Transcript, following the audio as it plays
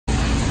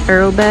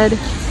arrow bed.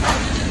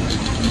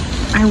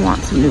 I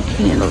want some new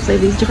candles. They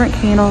have these different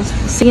candles.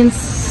 Sea and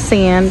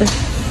Sand,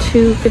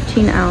 2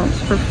 15-ounce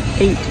for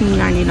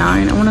 $18.99.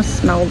 I want to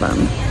smell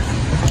them.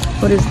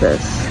 What is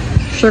this?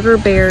 Sugar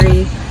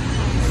berry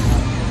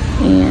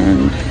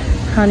and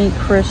honey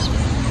crisp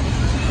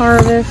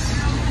harvest.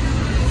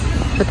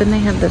 But then they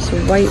have this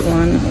white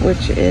one,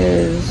 which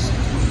is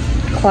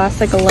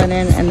classic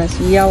linen, and this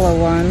yellow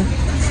one,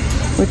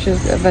 which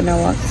is a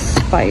vanilla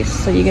spice.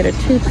 So you get a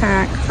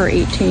 2-pack for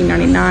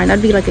 $18.99.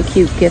 That'd be like a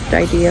cute gift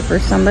idea for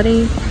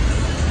somebody.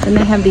 And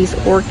they have these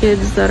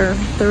orchids that are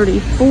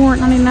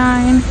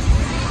 $34.99.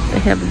 They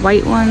have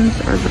white ones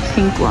or the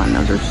pink one.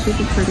 Those are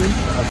super pretty.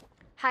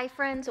 Hi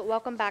friends,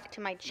 welcome back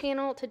to my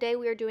channel. Today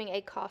we are doing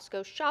a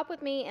Costco shop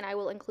with me, and I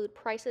will include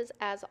prices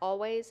as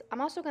always.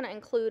 I'm also going to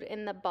include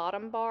in the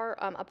bottom bar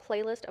a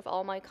playlist of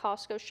all my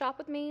Costco shop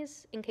with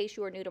me's in case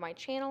you are new to my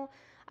channel.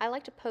 I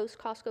like to post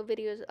Costco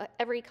videos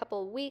every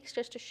couple of weeks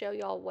just to show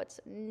y'all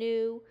what's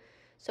new.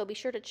 So be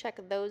sure to check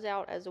those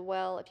out as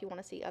well if you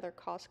want to see other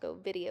Costco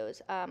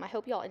videos. I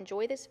hope y'all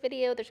enjoy this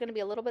video. There's going to be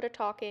a little bit of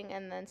talking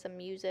and then some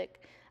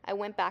music. I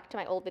went back to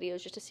my old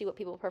videos just to see what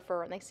people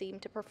prefer, and they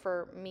seem to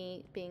prefer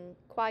me being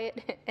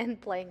quiet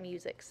and playing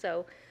music.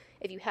 So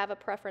if you have a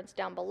preference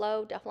down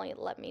below, definitely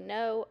let me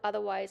know.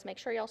 Otherwise, make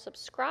sure y'all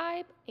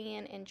subscribe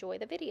and enjoy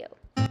the video.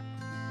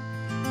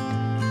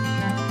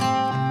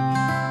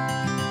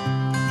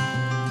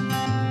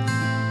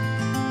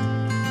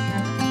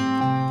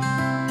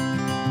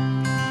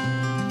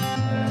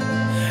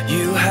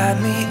 You had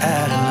me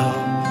at hello,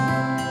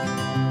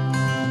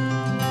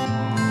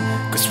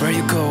 'cause where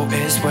you go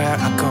is where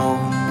I go.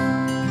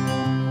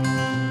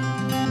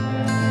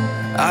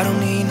 I don't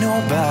need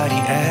nobody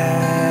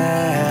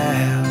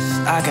else.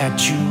 I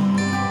got you,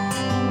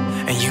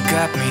 and you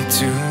got me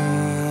too.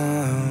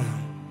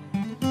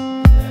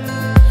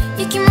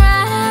 You came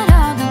right out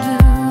of the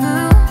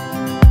blue.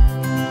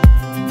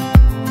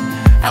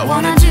 I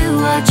wanna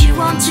do what you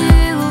want to.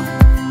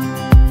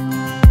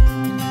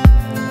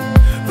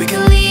 We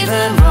can leave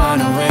and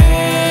run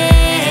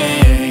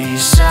away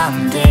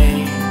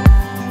someday,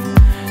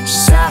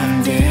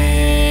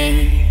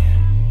 someday.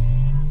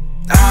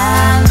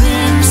 I've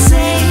been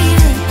saving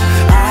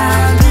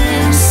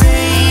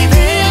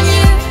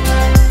you,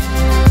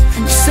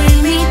 and you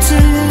save me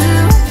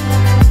too.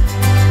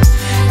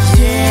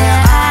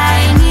 Yeah,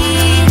 I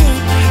need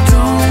it,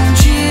 don't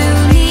you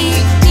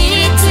need me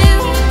too?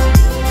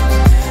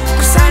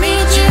 'Cause I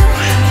need you.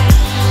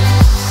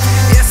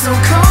 Yeah, so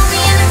call me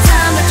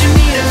anytime that you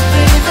need a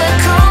favor.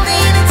 Call me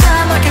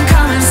anytime I can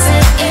come and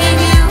sit in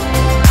you.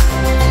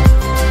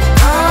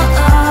 Oh,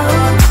 oh.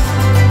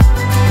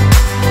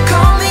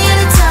 Call me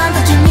anytime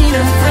that you need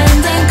a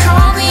friend, and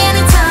call me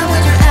anytime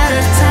when you're out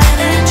of tight.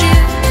 And you,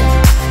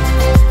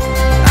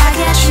 I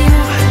got you,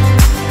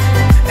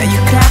 and you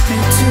got me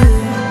too.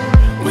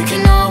 We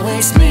can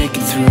always make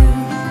it through.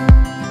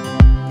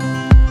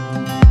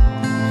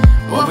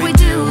 What we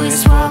do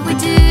is what we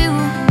do.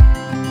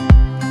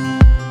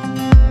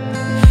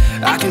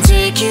 I can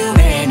take you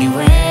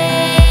anywhere,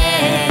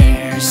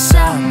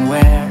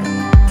 somewhere.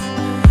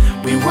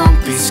 We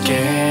won't be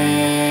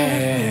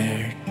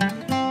scared.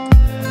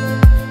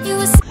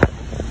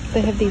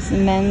 They have these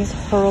men's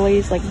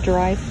Hurley's like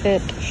dry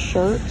fit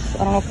shirts.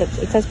 I don't know if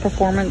it says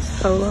performance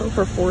polo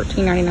for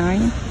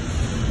 $14.99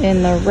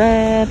 in the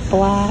red,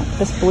 black.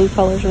 This blue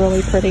color is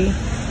really pretty.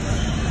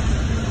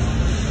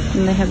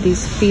 And they have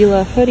these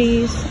Fila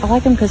hoodies. I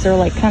like them because they're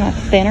like kind of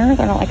thinner.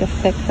 They're not like a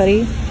thick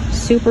hoodie.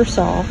 Super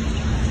soft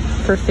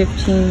for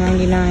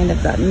 $15.99.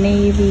 They've got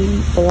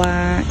navy,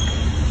 black.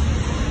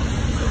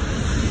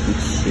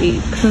 Let's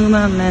see,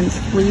 Puma men's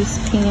fleece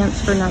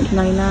pants for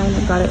 $19.99.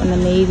 They've got it in the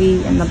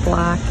navy, in the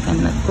black, and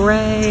the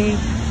gray.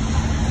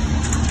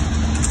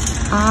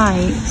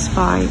 I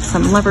spy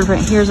some leopard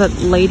print. Here's a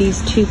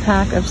ladies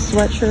 2-pack of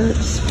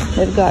sweatshirts.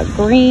 They've got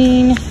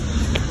green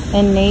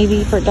and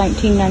navy for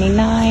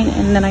 $19.99.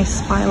 And then I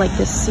spy like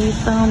this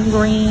seafoam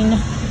green.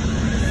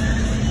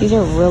 These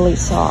are really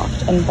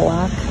soft, and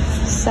black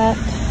set.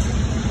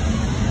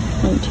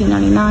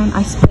 $19.99.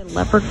 I spy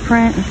leopard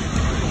print.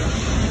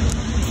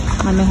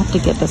 I may have to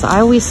get this. I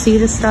always see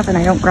this stuff and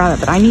I don't grab it,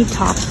 but I need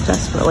tops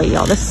desperately,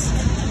 y'all. This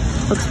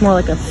looks more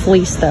like a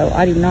fleece though.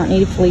 I do not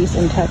need a fleece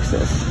in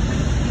Texas.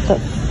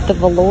 The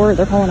velour,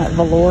 they're calling it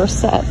velour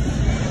set,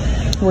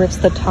 where it's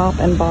the top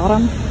and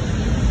bottom,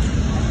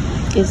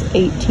 is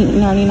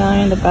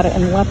 $18.99. They've got it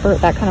in leopard,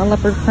 that kind of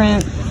leopard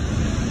print.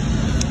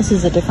 This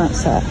is a different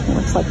set. It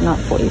looks like not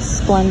fleece.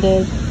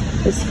 Splendid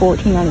is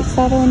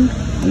 $14.97.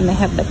 And they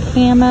have the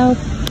camo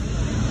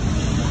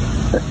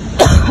for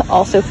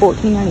also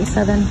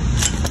 $14.97.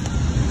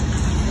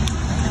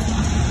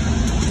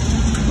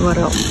 What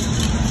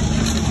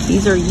else?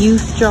 These are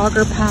youth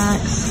jogger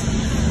packs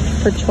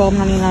for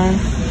 $12.99.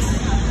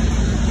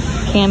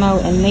 Camo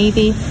and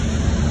navy.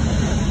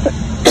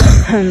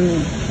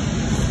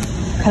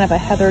 Kind of a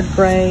heathered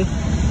gray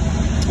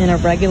and a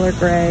regular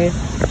gray.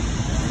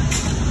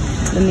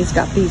 Then he's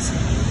got these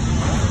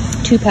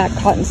 2-pack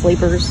cotton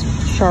sleepers,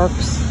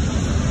 sharks,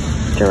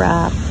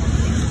 giraffe.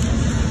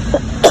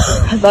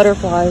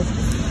 butterflies,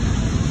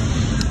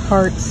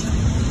 hearts,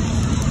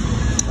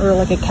 or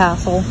like a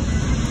castle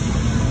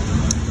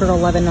for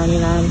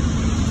 $11.99.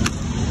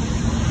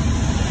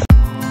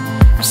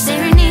 I'm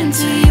staring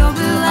into your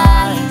blue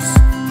eyes.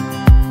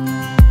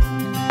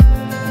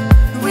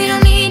 We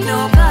don't need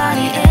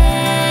nobody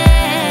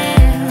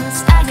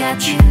else. I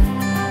got you,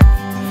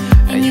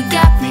 and you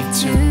got me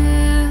too.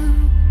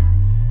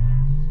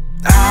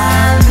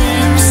 I've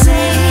been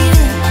saving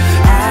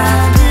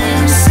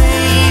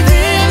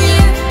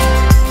you,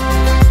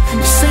 and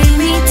you save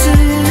me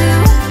too.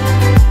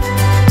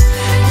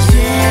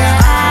 Yeah,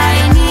 I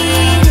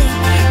need it.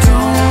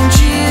 Don't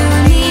you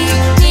need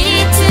me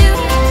too?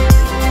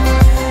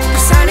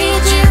 'Cause I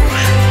need you.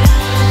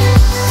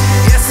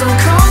 Yeah, so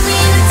call me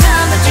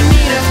anytime that you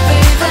need a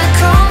favor.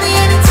 Call me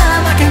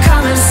anytime I can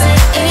come and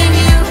save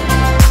you.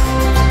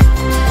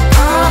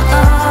 Oh,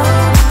 oh.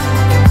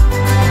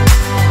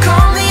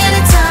 Call me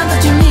anytime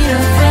that you need a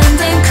friend.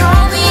 And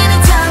call me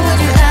anytime when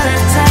you're out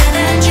of tight.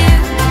 And you,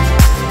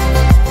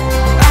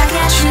 I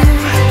got you.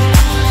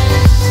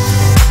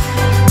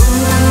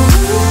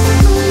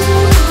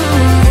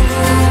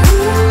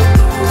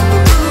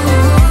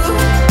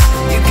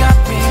 You got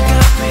me,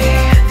 got me.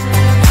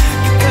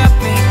 You got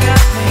me,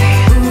 got me.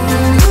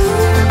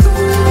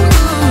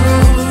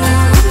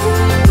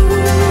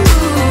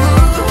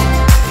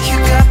 You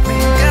got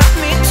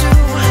me too.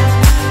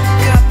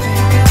 Got me,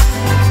 got me.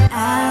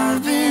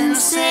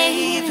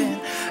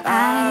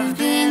 I've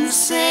been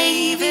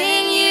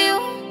saving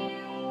you.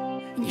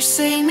 And you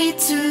save me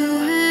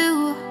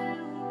too.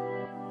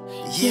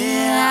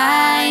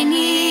 Yeah, I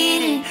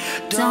need it.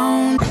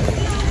 Don't.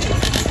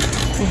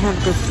 They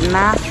have this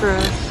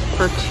mattress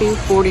for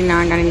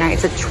 $249.99.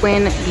 It's a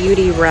twin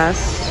beauty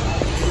rest.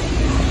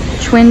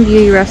 Twin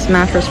beauty rest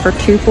mattress for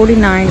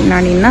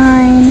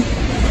 $249.99.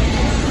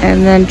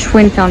 And then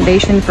twin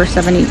foundation for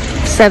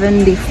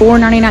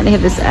 $74.99. They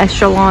have this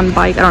Echelon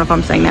bike. I don't know if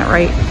I'm saying that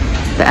right.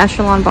 The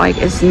Echelon bike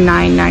is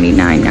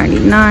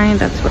 $999.99.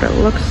 That's what it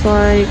looks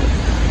like.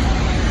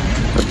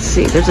 Let's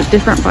see. There's a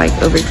different bike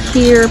over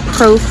here.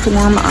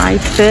 Proform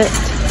iFit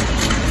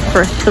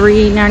for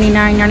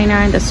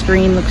 $399.99. The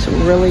screen looks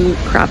really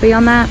crappy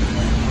on that.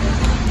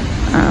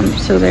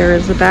 So there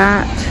is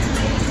that.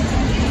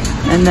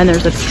 And then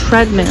there's a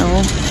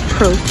treadmill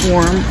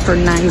Proform for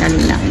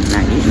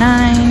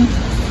 $999.99.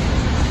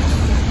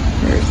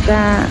 There's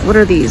that. What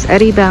are these?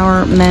 Eddie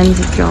Bauer men's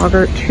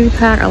jogger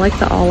 2-pack. I like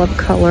the olive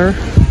color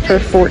for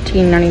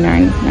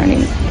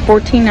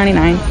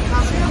 $14.99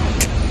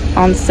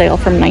 on sale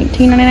from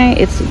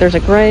 $19.99. There's a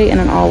gray and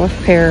an olive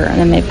pair, and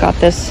then they've got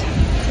this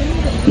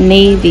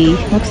navy,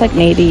 looks like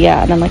navy,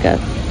 yeah, and then like a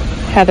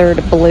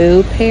heathered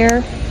blue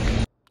pair.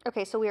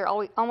 Okay, so we are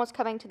almost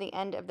coming to the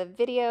end of the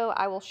video.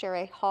 I will share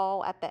a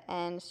haul at the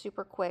end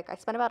super quick. I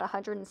spent about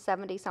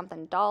 $170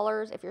 something.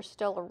 If you're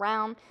still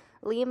around,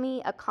 leave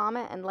me a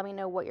comment and let me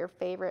know what your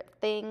favorite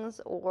things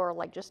or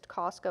like just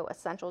Costco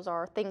essentials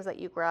are, things that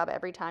you grab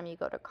every time you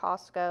go to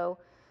Costco.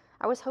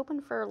 I was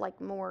hoping for like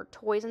more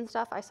toys and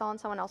stuff. I saw in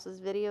someone else's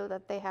video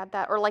that they had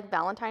that, or like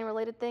Valentine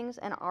related things,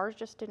 and ours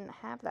just didn't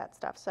have that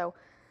stuff. So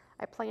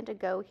I plan to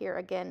go here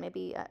again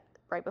maybe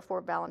right before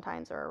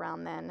Valentine's or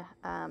around then.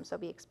 So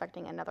be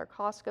expecting another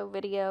Costco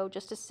video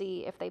just to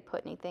see if they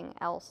put anything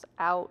else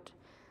out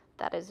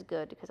that is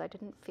good, because I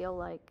didn't feel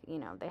like, you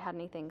know, they had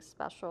anything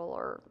special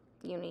or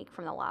unique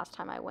from the last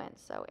time I went.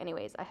 So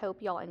anyways, I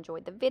hope y'all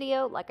enjoyed the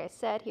video. Like I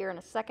said, here in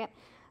a second,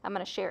 I'm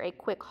going to share a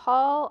quick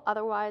haul.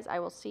 Otherwise, I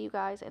will see you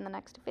guys in the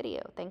next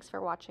video. Thanks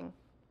for watching.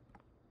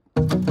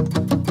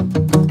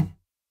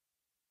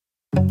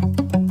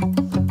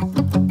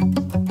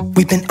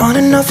 We've been on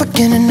and off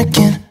again and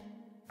again.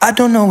 I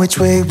don't know which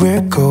way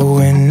we're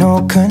going,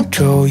 no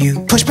control.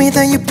 You push me,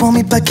 then you pull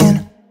me back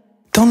in.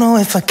 Don't know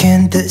if I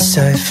can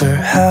decipher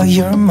how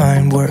your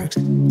mind works.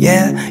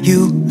 Yeah,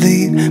 you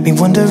leave me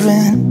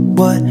wondering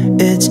what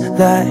it's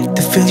like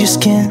to feel your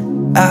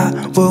skin. I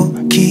will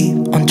keep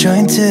on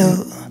trying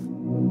till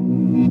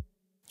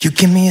you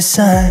give me a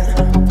sign.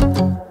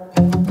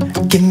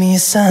 Give me a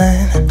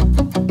sign.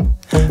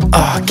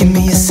 Oh, give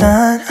me a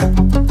sign.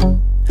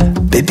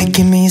 Baby,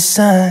 give me a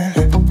sign.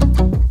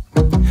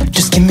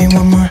 Just give me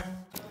one more.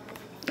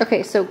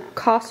 Okay, so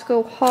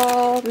Costco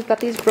haul. We've got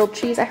these grilled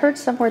cheese. I heard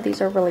somewhere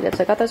these are really good,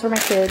 so I got those for my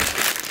kids.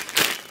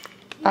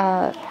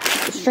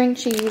 String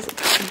cheese,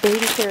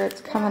 baby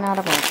carrots coming out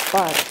of our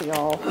butts,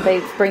 y'all.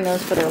 They bring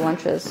those for their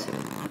lunches.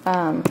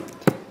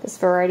 This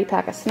variety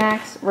pack of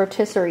snacks,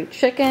 rotisserie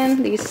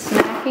chicken, these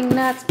snacking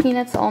nuts,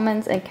 peanuts,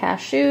 almonds, and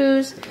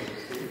cashews.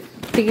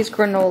 These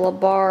granola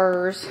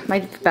bars.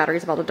 My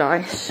battery's about to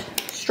die.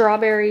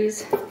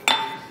 Strawberries.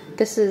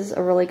 This is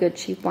a really good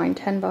cheap wine,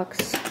 10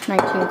 bucks,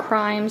 19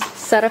 crimes.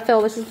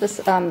 Cetaphil, this is this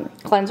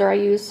cleanser I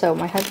use, so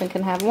my husband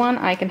can have one,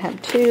 I can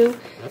have two.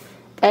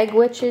 Egg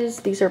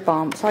witches, these are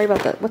bomb. Sorry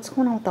about that. What's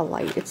going on with the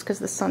light? It's because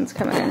the sun's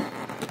coming in.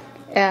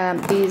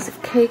 These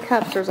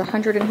K-cups, there's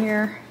 100 in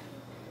here.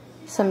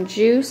 Some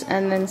juice,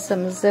 and then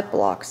some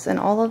Ziplocs, and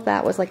all of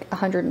that was like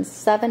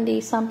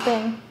 170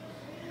 something.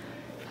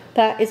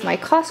 that is my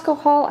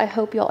Costco haul. I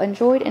hope y'all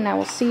enjoyed, and I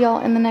will see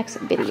y'all in the next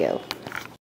video.